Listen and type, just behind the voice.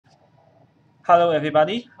Hello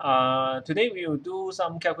everybody. Today we will do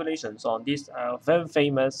some calculations on this very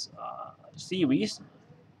famous series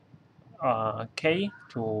k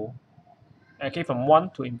from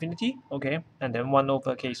 1 to infinity, okay, and then 1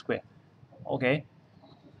 over k squared. Okay,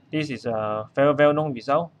 this is a very well-known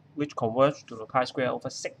result which converges to the pi square over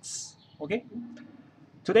 6. Okay,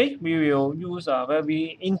 today we will use a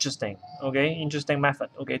very interesting method,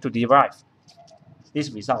 okay, to derive this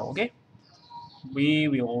result. Okay, we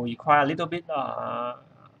will require a little bit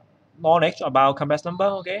knowledge about complex number.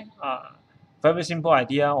 Okay, very simple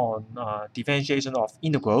idea on differentiation of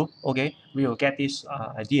integral. Okay, we will get this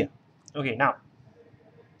idea. Okay, now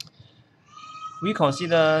we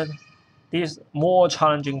consider this more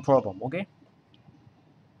challenging problem. Okay,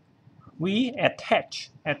 we attach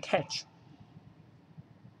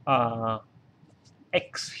uh,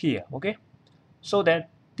 x here. Okay, so that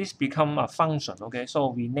this become a function. Okay, so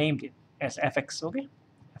we named it as fx. Okay,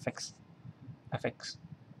 fx.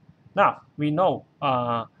 Now we know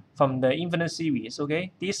from the infinite series,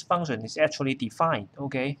 okay, this function is actually defined,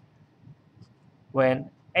 okay,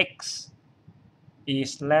 when x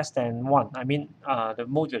is less than 1. I mean, the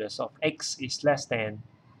modulus of x is less than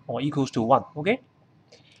or equals to 1, okay?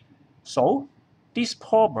 So this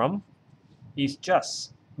problem is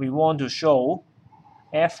just, we want to show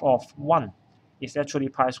f of 1 is actually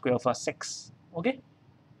pi square over 6, okay?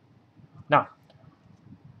 Now,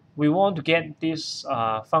 we want to get these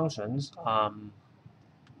functions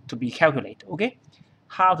to be calculated, okay?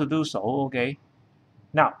 How to do so, okay?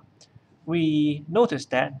 Now, we notice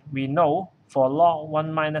that we know for log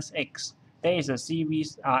 1 minus x, there is a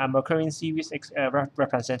series, a Maclaurin series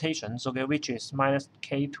representations, okay, which is minus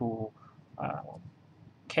k to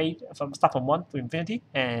k start from 1 to infinity,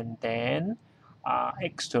 and then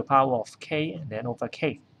x to the power of k, and then over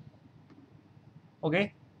k.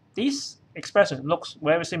 Okay, this expression looks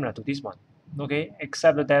very similar to this one, okay,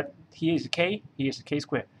 except that here is k, here is k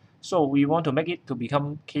squared. So we want to make it to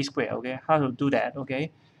become k squared. Okay, how to do that?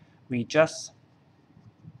 Okay, we just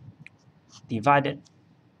divide it,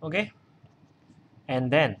 okay,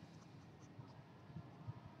 and then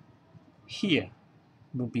here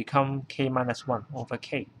will become k minus 1 over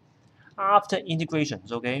k. After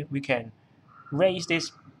integrations, okay, we can raise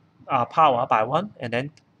this power by 1 and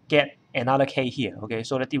then get another k here, okay,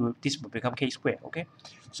 so that this will become k squared. Okay,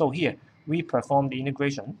 so here we perform the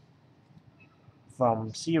integration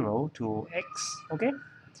from 0 to x, okay,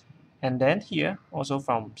 and then here also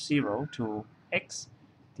from 0 to x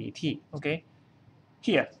dt. Okay,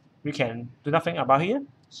 here we can do nothing about here,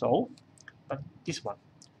 so but this one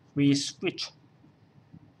we switch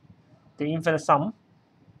the infinite sum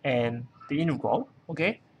and the integral.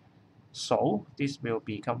 Okay, so this will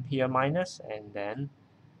become here minus, and then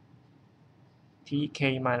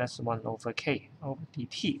tk minus 1 over k over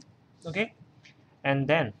dt. Okay, and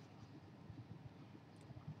then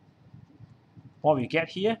what we get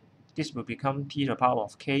here, this will become t to the power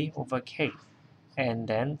of k over k, and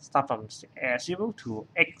then start from 0 to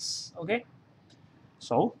x. Okay,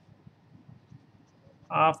 so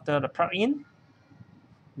after the plug-in,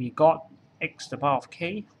 we got x to the power of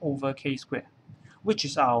k over k squared, which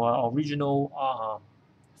is our original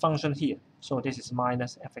function here. So this is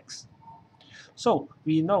minus fx. So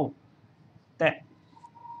we know that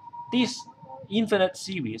this infinite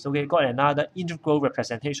series, okay, got another integral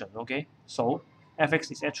representation. Okay, so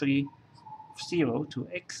fx is actually 0 to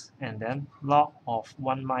x, and then log of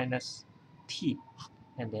 1 minus t,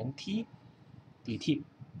 and then t dt.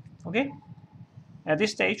 Okay, at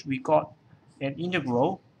this stage we got an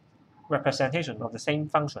integral representation of the same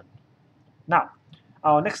function. Now,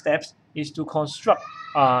 our next steps is to construct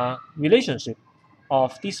a relationship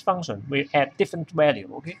of this function at different value.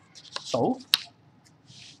 Okay, so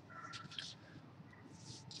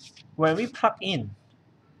when we plug in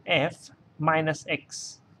f minus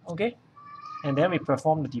x, okay, and then we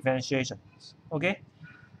perform the differentiation. Okay,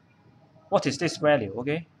 what is this value?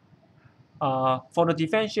 Okay, for the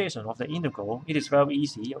differentiation of the integral, it is very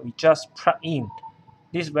easy. We just plug in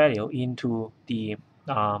this value into the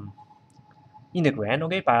integrand,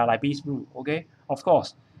 okay, by Leibniz rule. Okay, of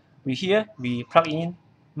course, we plug in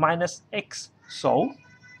minus x, so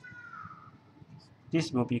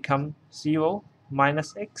this will become 0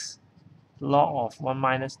 minus x log of 1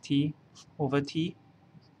 minus t over t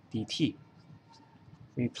dt.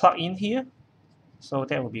 We plug in here, so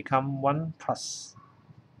that will become 1 plus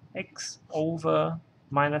x over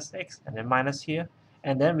minus x, and then minus here,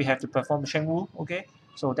 and then we have to perform the chain rule. Okay,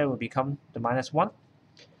 so that will become the minus 1,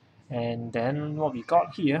 and then what we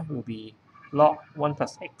got here will be log 1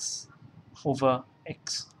 plus x over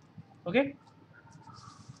x. Okay,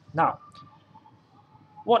 now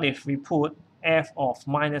what if we put f of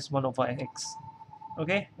minus 1 over x.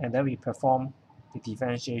 Okay, and then we perform the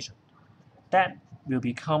differentiation. That will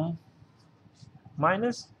become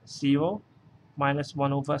minus 0 minus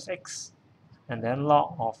 1 over x, and then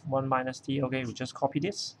log of 1 minus t. Okay, we just copy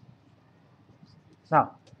this.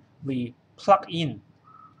 Now, we plug in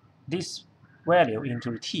this value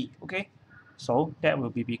into t. Okay, so that will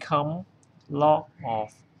become log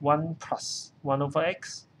of 1 plus 1 over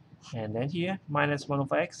x, and then here minus 1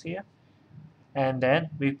 over x here, and then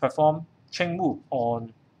we perform chain move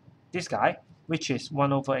on this guy, which is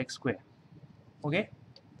 1 over x squared. Okay,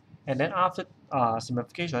 and then after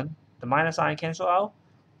simplification, the minus sign cancel out.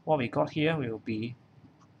 What we got here will be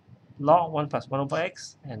log 1 plus 1 over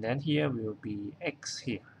x, and then here will be x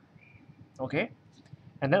here. Okay,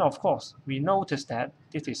 and then of course we notice that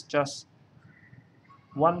this is just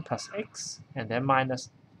 1 plus x and then minus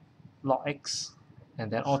log x, and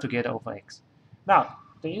then all together over x. Now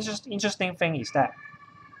the interesting thing is that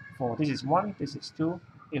for this is 1, this is 2,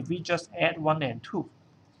 if we just add 1 and 2,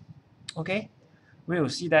 okay, we will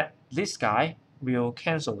see that this guy will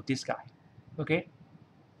cancel this guy. Okay,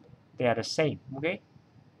 they are the same. Okay,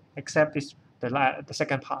 except this the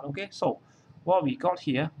second part. Okay, so what we got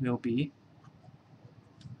here will be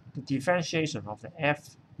the differentiation of the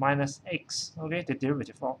f minus x. Okay, the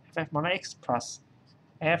derivative of f minus x plus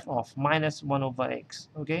f of minus 1 over x.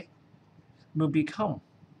 Okay, will become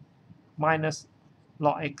minus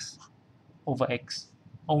log x over x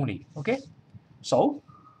only. Okay, so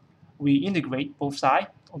we integrate both sides.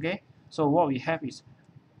 Okay, so what we have is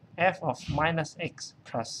f of minus x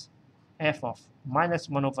plus f of minus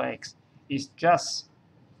 1 over x is just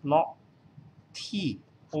log t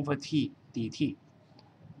over t dt.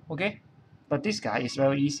 Okay, but this guy is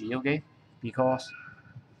very easy. Okay, because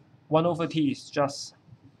 1 over t is just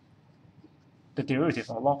the derivative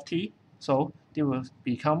of log t, so it will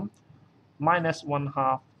become minus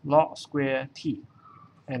 1/2 log square t,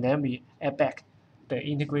 and then we add back the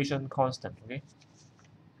integration constant. Okay,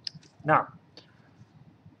 now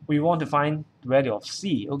we want to find the value of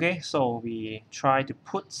c. Okay, so we try to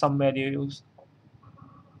put some values.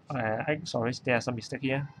 Sorry, there's some mistake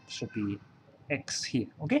here. Should be x here.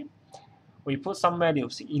 Okay, we put some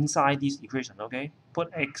values inside this equation. Okay, put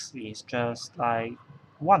x is just like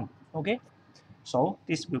 1. Okay, so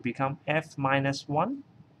this will become f minus 1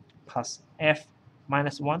 plus f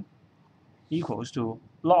minus 1 equals to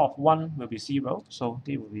log of 1 will be 0, so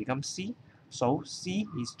it will become c. So c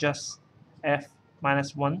is just f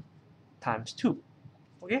minus 1 times 2.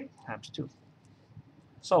 Okay, times 2.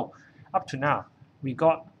 So up to now, we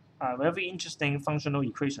got very interesting functional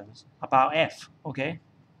equations about f. Okay,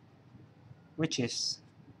 which is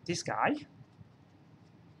this guy,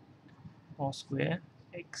 all square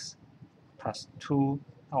x plus 2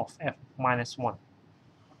 of f minus 1.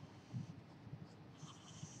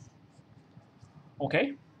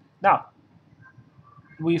 Okay, now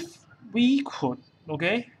if we could,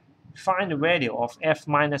 okay, find the value of f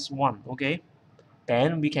minus 1, okay,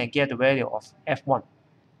 then we can get the value of f1.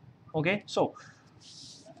 Okay, so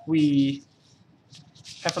we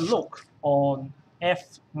have a look on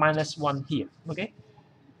f minus 1 here. Okay,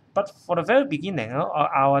 but for the very beginning,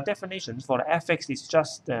 our definition for the fx is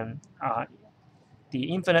just the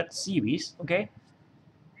infinite series. Okay,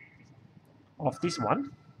 of this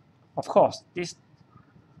one. Of course,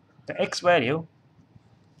 the x value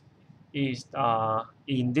is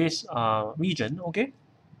in this region. Okay,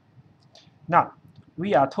 now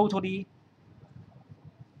we are totally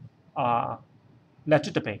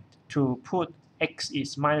legitimate to put x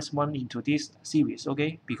is minus 1 into this series.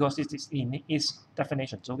 Okay, because it is in its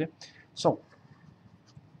definitions. Okay, so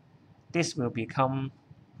this will become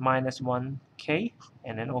minus 1k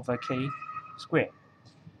and then over k squared.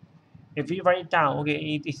 If we write it down, okay,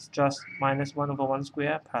 it is just minus 1 over 1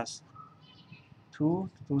 square plus 2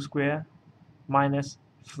 square minus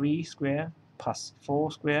 3 square plus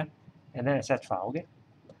 4 square, and then etc. Okay,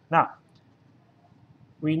 now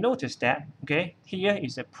we notice that, okay, here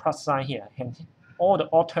is a plus sign here, and all the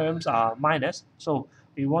odd terms are minus, so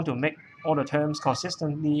we want to make all the terms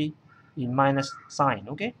consistently in minus sign.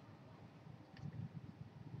 Okay,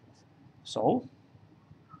 so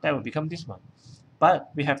that will become this one,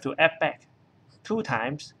 but we have to add back 2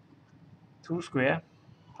 times 2 square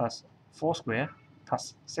plus 4 square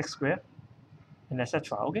plus 6 square, and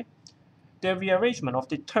etc. Okay, the rearrangement of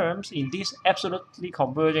the terms in this absolutely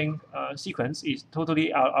converging sequence is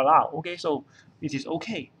totally allowed. Okay, so it is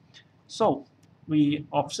okay. So we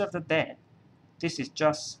observe that this is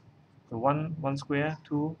just the 1 square,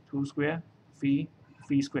 2 square, 3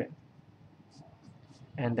 square,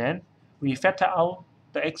 and then we factor out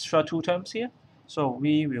the extra 2 terms here. So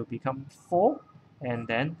v will become 4, and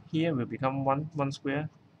then here will become 1 square,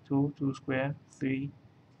 2 square, 3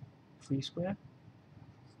 square.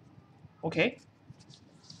 Okay.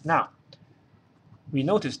 Now we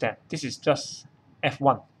notice that this is just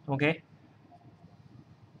f1. Okay.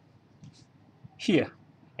 Here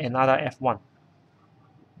another f1.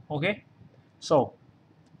 Okay. So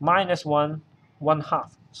minus 1 1/2.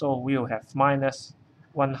 So we will have minus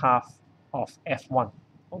 1/2 of f1.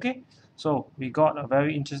 Okay. So we got a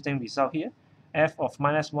very interesting result here. F of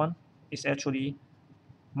minus 1 is actually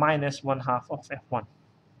minus 1/2 of f1.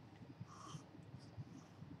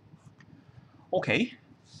 Okay.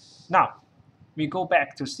 Now we go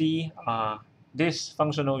back to see these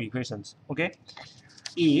functional equations. Okay.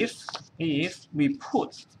 If we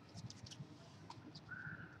put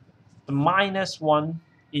the minus 1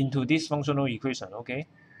 into this functional equation, okay,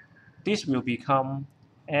 this will become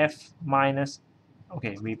f minus,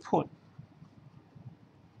 okay, we put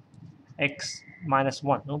x minus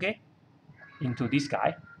 1, okay, into this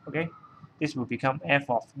guy, okay, this will become f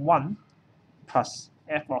of 1 plus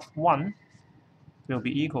f of 1 will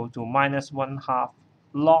be equal to minus 1/2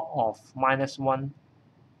 log of minus 1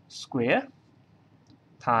 square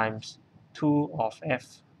times 2 of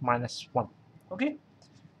f minus 1. Okay,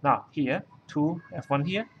 now here 2 f1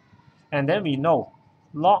 here, and then we know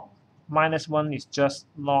log minus 1 is just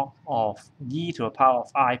log of e to the power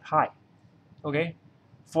of I pi. Okay,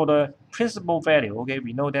 for the principal value, okay,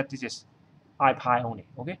 we know that this is I pi only.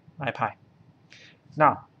 Okay, I pi.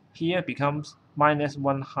 Now here becomes minus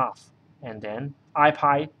 1/2, and then I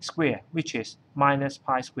pi square, which is minus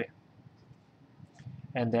pi square,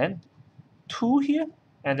 and then 2 here,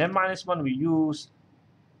 and then minus 1 we use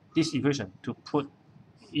this equation to put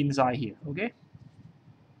inside here. Okay,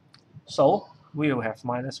 so we will have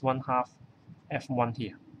minus 1/2 f1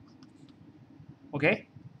 here. Okay,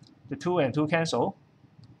 the 2 and 2 cancel.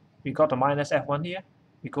 We got the minus f1 here.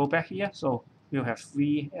 We go back here, so we'll have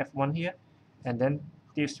 3 f1 here, and then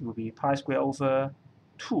this will be pi square over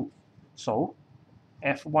 2. So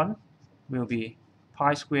f1 will be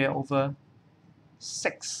pi square over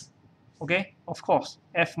 6. Okay, of course,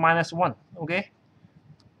 f minus 1, okay,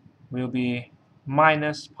 will be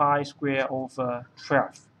minus pi square over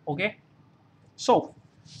 12. Okay, so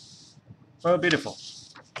very beautiful.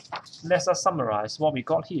 Let us summarize what we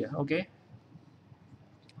got here. Okay,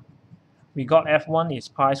 we got f1 is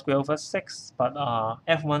pi square over 6, but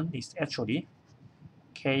f1 is actually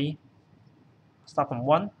k start from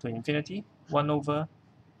 1 to infinity, 1 over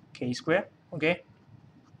k square. Okay,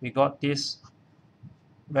 we got this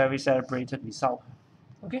very celebrated result.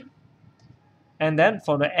 Okay, and then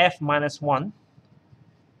for the f minus 1,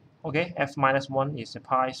 okay, f minus 1 is the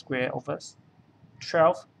pi square over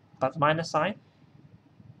 12, but minus sign.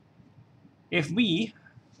 If we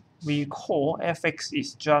call fx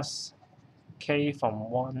is just k from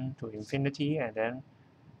 1 to infinity, and then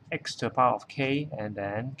x to the power of k, and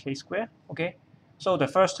then k square. Okay, so the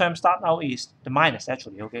first term start out is the minus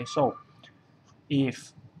actually. Okay, so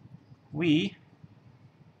if we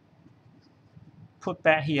put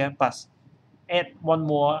back here but add one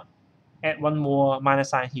more minus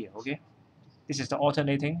sign here. Okay, this is the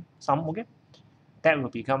alternating sum. Okay, that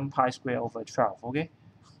will become pi square over 12. Okay,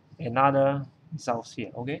 another results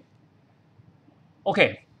here. Okay,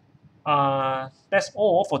 okay, that's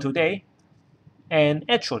all for today. And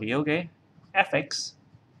actually, okay, fx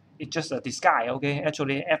is just a disguise. Okay,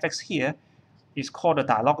 actually fx here is called a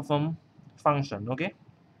dilogarithm function. Okay,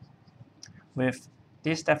 with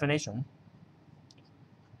this definition,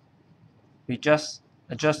 we just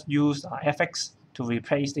use fx to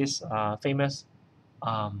replace this famous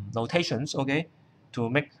notations. Okay, to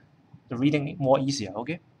make the reading more easier.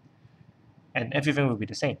 Okay, and everything will be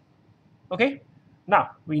the same. Okay,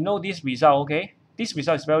 now we know this result. Okay, this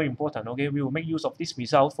result is very important. Okay, we will make use of this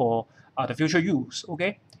result for the future use.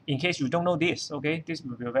 Okay, in case you don't know this, okay, this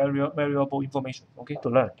will be a very valuable information. Okay, to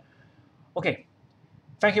learn. Okay,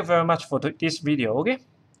 thank you very much for this video. Okay,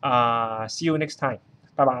 see you next time.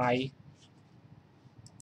 Bye bye.